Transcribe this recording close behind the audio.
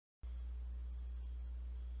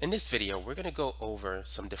In this video, we're going to go over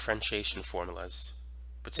some differentiation formulas,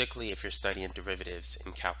 particularly if you're studying derivatives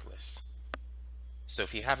in calculus. So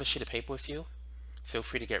if you have a sheet of paper with you, feel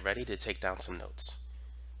free to get ready to take down some notes.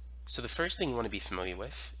 So the first thing you want to be familiar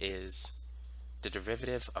with is the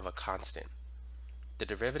derivative of a constant. The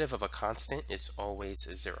derivative of a constant is always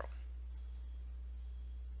 0.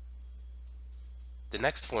 The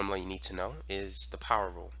next formula you need to know is the power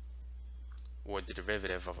rule, or the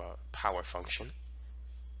derivative of a power function.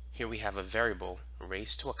 Here we have a variable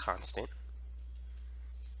raised to a constant.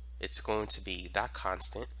 It's going to be that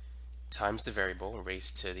constant times the variable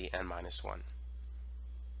raised to the n minus 1.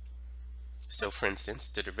 So for instance,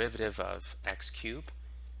 the derivative of x cubed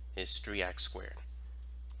is 3x squared.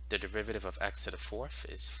 The derivative of x to the fourth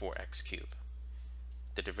is 4x cubed.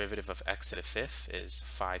 The derivative of x to the fifth is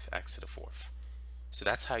 5x to the fourth. So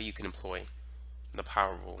that's how you can employ the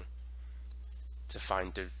power rule to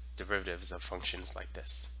find the derivatives of functions like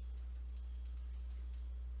this.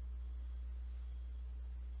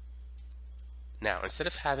 Now, instead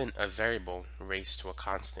of having a variable raised to a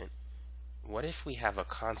constant, what if we have a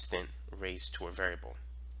constant raised to a variable?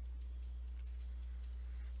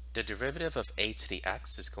 The derivative of a to the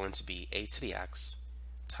x is going to be a to the x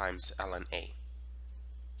times ln a.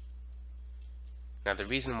 Now, the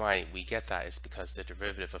reason why we get that is because the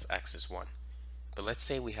derivative of x is 1. But let's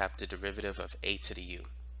say we have the derivative of a to the u,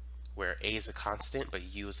 where a is a constant but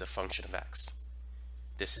u is a function of x.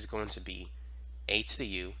 This is going to be a to the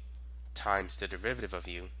u times the derivative of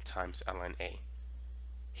u times ln a.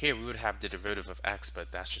 Here we would have the derivative of x,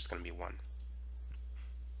 but that's just going to be 1.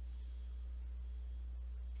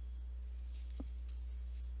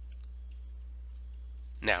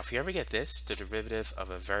 Now, if you ever get this, the derivative of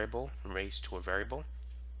a variable raised to a variable,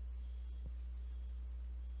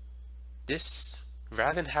 this,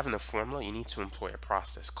 rather than having a formula, you need to employ a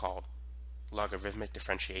process called logarithmic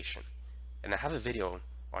differentiation. And I have a video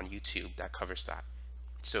on YouTube that covers that.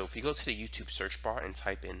 So if you go to the YouTube search bar and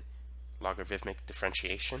type in logarithmic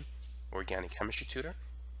differentiation organic chemistry tutor,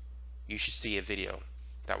 you should see a video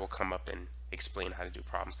that will come up and explain how to do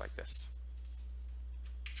problems like this.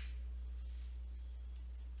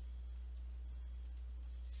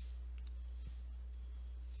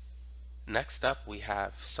 Next up, we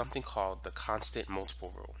have something called the constant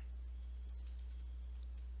multiple rule.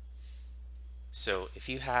 So if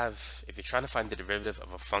you're trying to find the derivative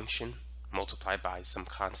of a function multiplied by some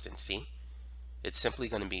constant c, it's simply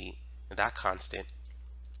going to be that constant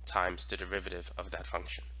times the derivative of that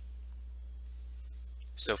function.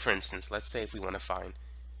 So for instance, let's say if we want to find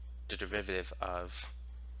the derivative of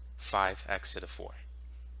 5x to the 4.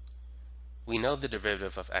 We know the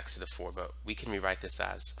derivative of x to the 4, but we can rewrite this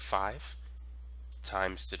as 5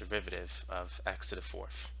 times the derivative of x to the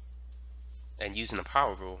fourth. And using the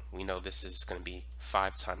power rule, we know this is going to be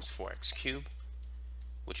 5 times 4x cubed,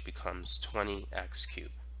 which becomes 20x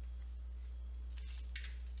cubed.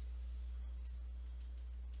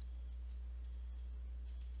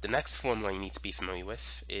 The next formula you need to be familiar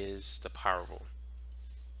with is the power rule.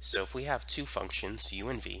 So if we have two functions, u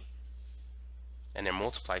and v, and they're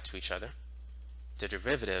multiplied to each other, the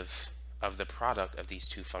derivative of the product of these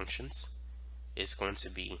two functions is going to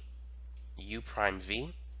be u prime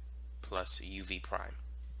v plus uv prime.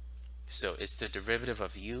 So it's the derivative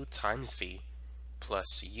of u times v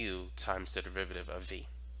plus u times the derivative of v.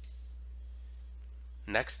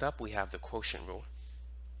 Next up, we have the quotient rule.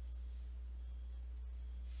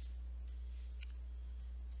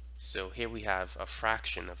 So here we have a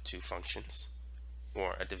fraction of two functions,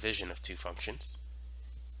 or a division of two functions.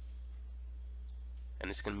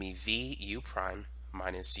 And it's going to be v u prime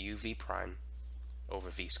minus uv prime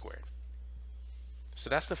over v squared.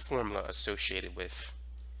 So that's the formula associated with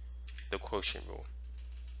the quotient rule.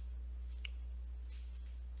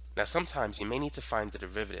 Now sometimes you may need to find the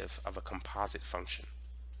derivative of a composite function.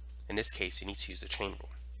 In this case, you need to use the chain rule.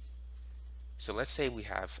 So let's say we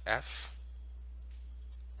have f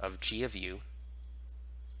of g of u.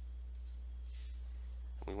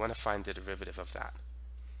 We want to find the derivative of that.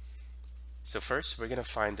 So first, we're going to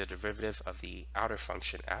find the derivative of the outer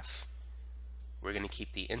function f. We're going to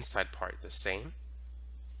keep the inside part the same,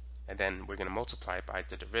 and then we're going to multiply it by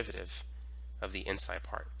the derivative of the inside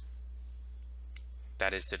part.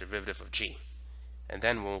 That is the derivative of g. And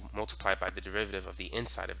then we'll multiply it by the derivative of the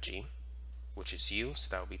inside of g, which is u, so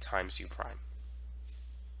that will be times u prime.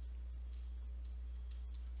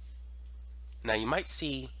 Now you might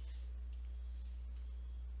see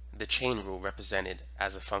the chain rule represented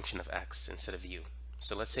as a function of x instead of u.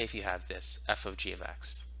 So let's say if you have this, f of g of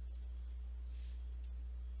x.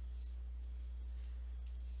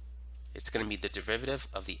 It's going to be the derivative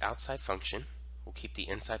of the outside function, we'll keep the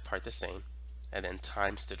inside part the same, and then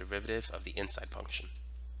times the derivative of the inside function.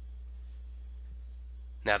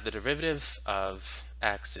 Now the derivative of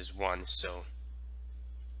x is 1, so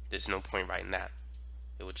there's no point writing that.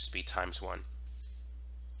 It would just be times 1.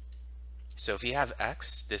 So if you have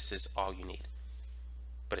x, this is all you need.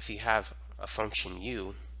 But if you have a function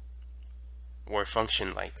u, or a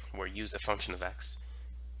function like where u is a function of x,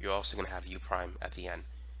 you're also going to have u prime at the end.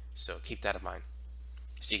 So keep that in mind.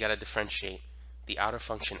 So you got to differentiate the outer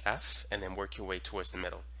function f and then work your way towards the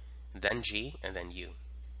middle, then g, and then u.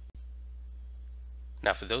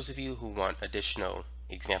 Now for those of you who want additional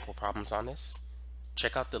example problems on this,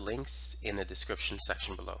 check out the links in the description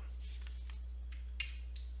section below.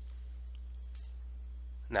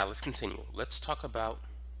 Now let's continue. Let's talk about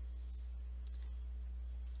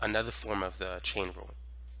another form of the chain rule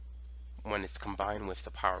when it's combined with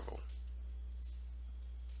the power rule.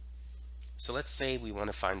 So let's say we want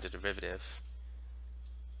to find the derivative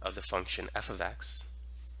of the function f of x,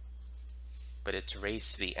 but it's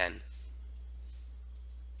raised to the n.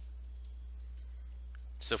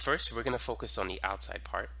 So first we're going to focus on the outside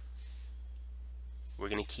part. We're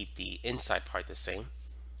going to keep the inside part the same.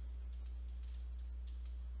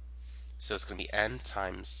 So it's going to be n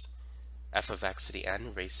times f of x to the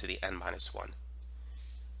n raised to the n minus 1.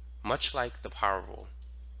 Much like the power rule,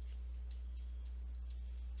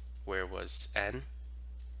 where it was n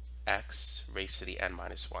x raised to the n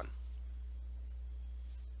minus 1.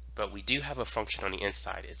 But we do have a function on the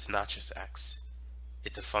inside. It's not just x.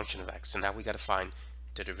 It's a function of x. So now we got to find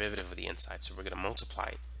the derivative of the inside. So we're going to multiply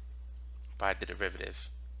it by the derivative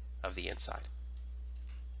of the inside.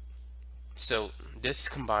 So this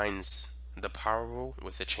combines the power rule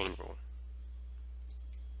with the chain rule.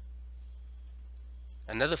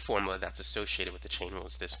 Another formula that's associated with the chain rule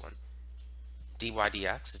is this one. dy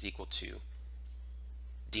dx is equal to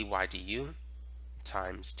dy du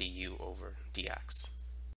times du over dx.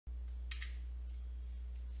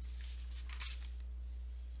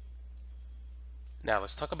 Now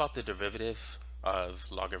let's talk about the derivative of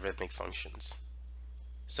logarithmic functions.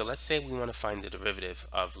 So let's say we want to find the derivative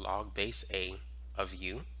of log base a of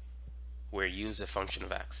u, where u is a function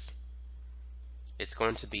of x. It's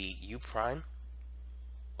going to be u prime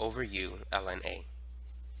over u ln a.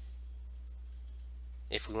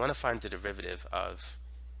 If we want to find the derivative of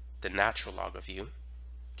the natural log of u,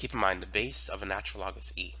 keep in mind the base of a natural log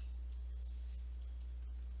is e.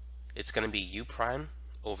 It's going to be u prime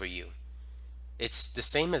over u. It's the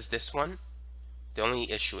same as this one. The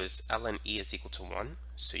only issue is ln e is equal to 1,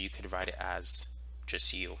 so you could write it as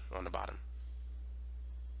just u on the bottom.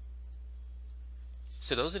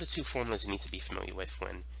 So those are the two formulas you need to be familiar with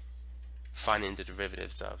when finding the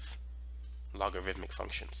derivatives of logarithmic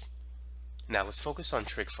functions. Now let's focus on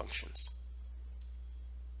trig functions.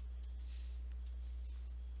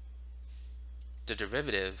 The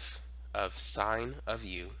derivative of sine of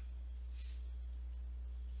u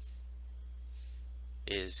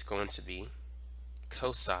is going to be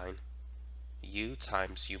cosine u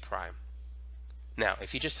times u prime. Now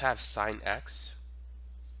if you just have sine x,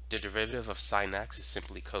 the derivative of sine x is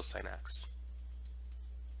simply cosine x.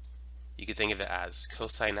 You could think of it as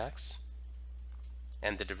cosine x,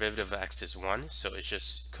 and the derivative of x is 1, so it's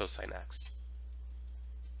just cosine x.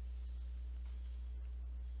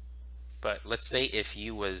 But let's say if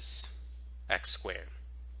u was x squared.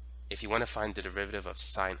 If you want to find the derivative of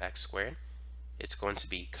sine x squared, it's going to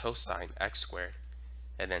be cosine x squared,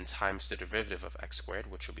 and then times the derivative of x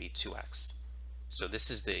squared, which will be 2x. So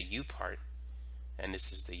this is the u part, and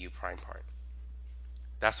this is the u prime part.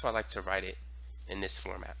 That's why I like to write it in this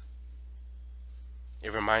format.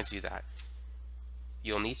 It reminds you that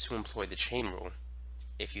you'll need to employ the chain rule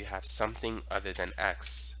if you have something other than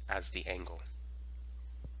x as the angle.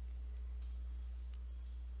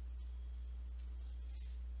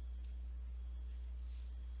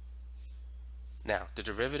 Now, the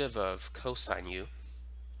derivative of cosine u,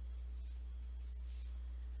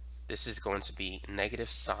 this is going to be negative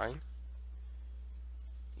sine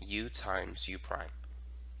u times u prime.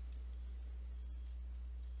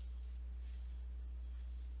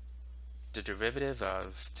 The derivative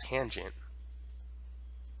of tangent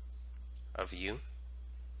of u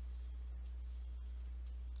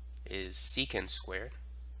is secant squared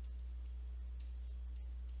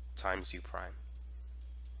times u prime.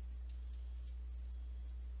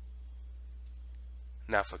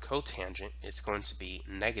 Now for cotangent, it's going to be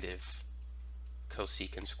negative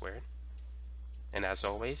cosecant squared, and as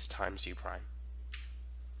always, times u prime.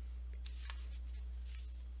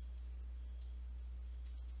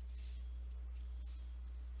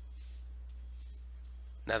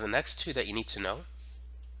 Now the next two that you need to know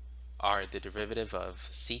are the derivative of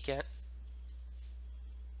secant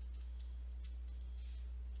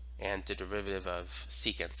and the derivative of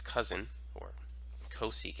secant's cousin, or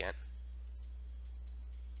cosecant.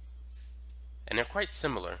 And they're quite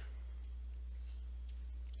similar.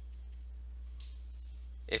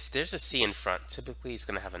 If there's a c in front, typically it's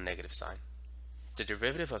going to have a negative sign. The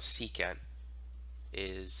derivative of secant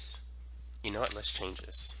is, you know what, let's change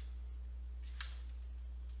this.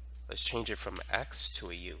 Let's change it from x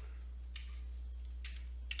to a u.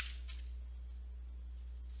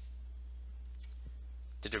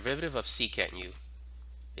 The derivative of secant u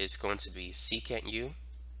is going to be secant u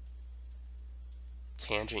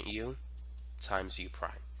tangent u times u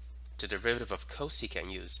prime. The derivative of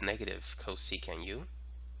cosecant u is negative cosecant u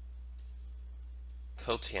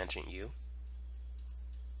cotangent u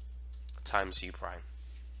times u prime.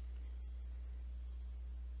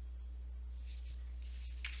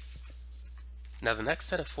 Now the next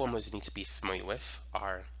set of formulas you need to be familiar with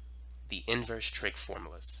are the inverse trig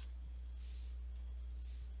formulas.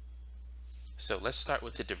 So let's start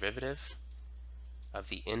with the derivative of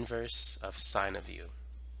the inverse of sine of u.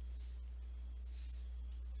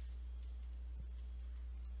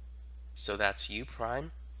 So that's u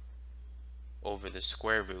prime over the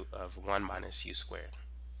square root of 1 minus u squared.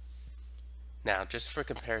 Now, just for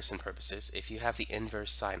comparison purposes, if you have the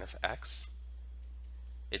inverse sine of x,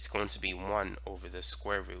 it's going to be 1 over the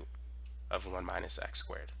square root of 1 minus x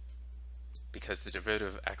squared. Because the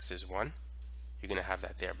derivative of x is 1, you're going to have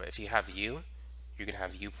that there. But if you have u, you're going to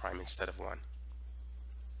have u prime instead of 1.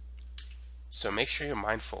 So make sure you're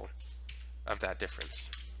mindful of that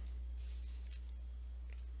difference.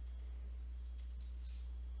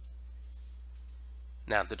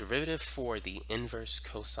 Now, the derivative for the inverse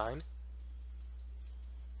cosine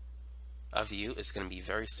of u is going to be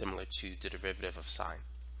very similar to the derivative of sine.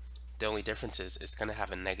 The only difference is it's going to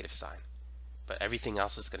have a negative sign, but everything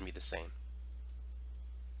else is going to be the same.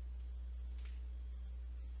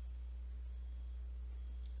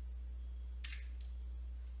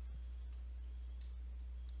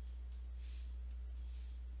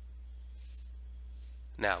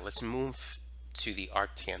 Now let's move to the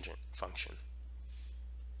arctangent function.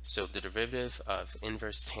 So the derivative of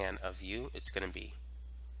inverse tan of u, it's going to be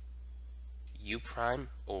u prime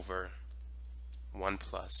over 1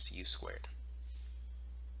 plus u squared.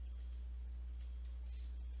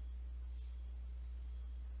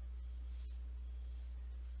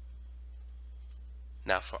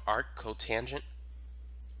 Now for arc cotangent,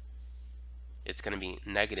 it's going to be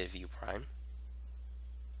negative u prime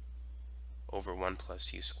over 1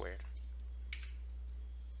 plus u squared.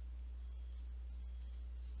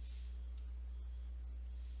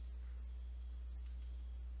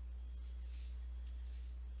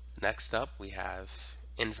 Next up, we have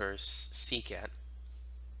inverse secant,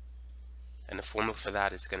 and the formula for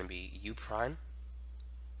that is going to be u prime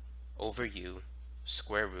over u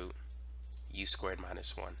square root u squared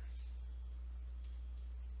minus 1.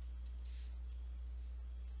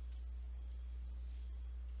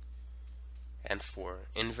 And for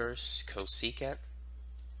inverse cosecant,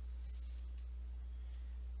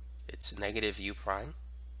 it's negative u prime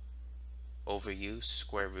over u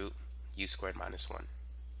square root u squared minus 1.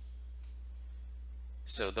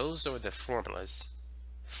 So those are the formulas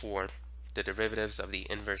for the derivatives of the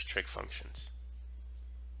inverse trig functions.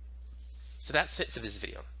 So that's it for this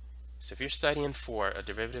video. So if you're studying for a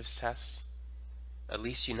derivatives test, at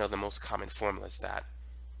least you know the most common formulas that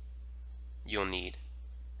you'll need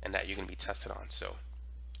and that you're going to be tested on. So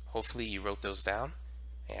hopefully you wrote those down,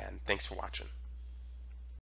 and thanks for watching.